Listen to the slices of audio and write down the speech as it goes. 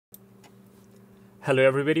Hello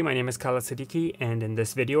everybody, my name is Khaled Siddiqui, and in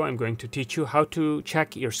this video I'm going to teach you how to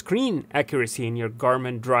check your screen accuracy in your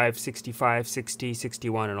Garmin Drive 65, 60,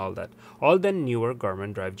 61 and all that. All the newer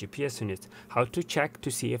Garmin Drive GPS units. How to check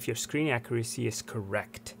to see if your screen accuracy is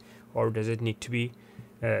correct or does it need to be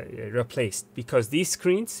replaced. Because these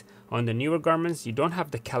screens on the newer Garmins, you don't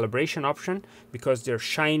have the calibration option because they're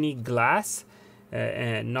shiny glass.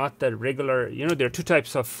 And not the regular, there are two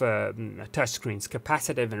types of touch screens,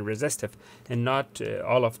 capacitive and resistive, and not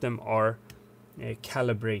all of them are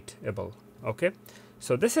calibratable. Okay,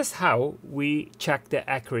 so this is how we check the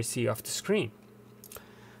accuracy of the screen.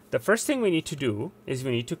 The first thing we need to do is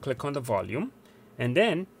we need to click on the volume, and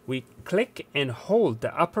then we click and hold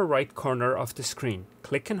the upper right corner of the screen.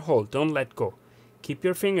 Click and hold, don't let go. Keep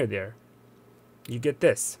your finger there. You get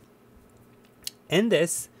this. And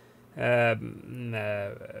this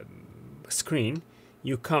screen,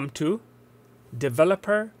 you come to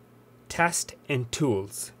Developer, Test and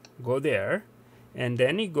Tools. Go there, and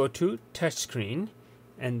then you go to Touchscreen,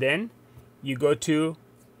 and then you go to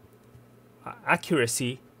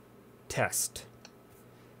Accuracy Test.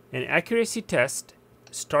 And Accuracy Test,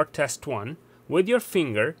 start Test 1. With your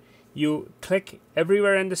finger, you click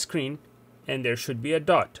everywhere on the screen, and there should be a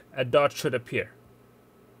dot. A dot should appear.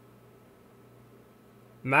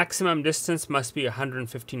 Maximum distance must be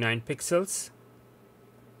 159 pixels.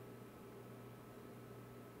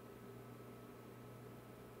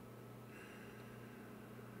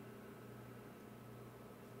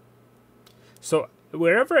 So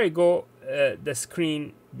wherever I go, the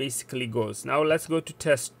screen basically goes. Now let's go to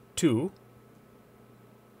test 2.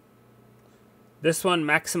 This one,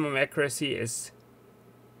 maximum accuracy is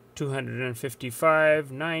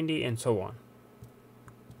 255, 90, and so on.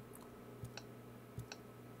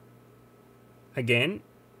 Again,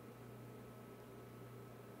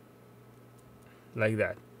 like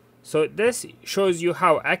that. So this shows you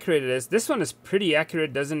how accurate it is. This one is pretty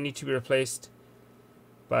accurate, doesn't need to be replaced,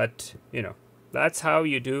 but that's how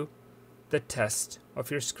you do the test of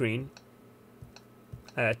your screen,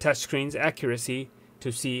 touch screen's accuracy,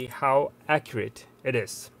 to see how accurate it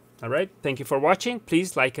is. All right, thank you for watching.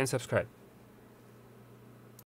 Please like and subscribe.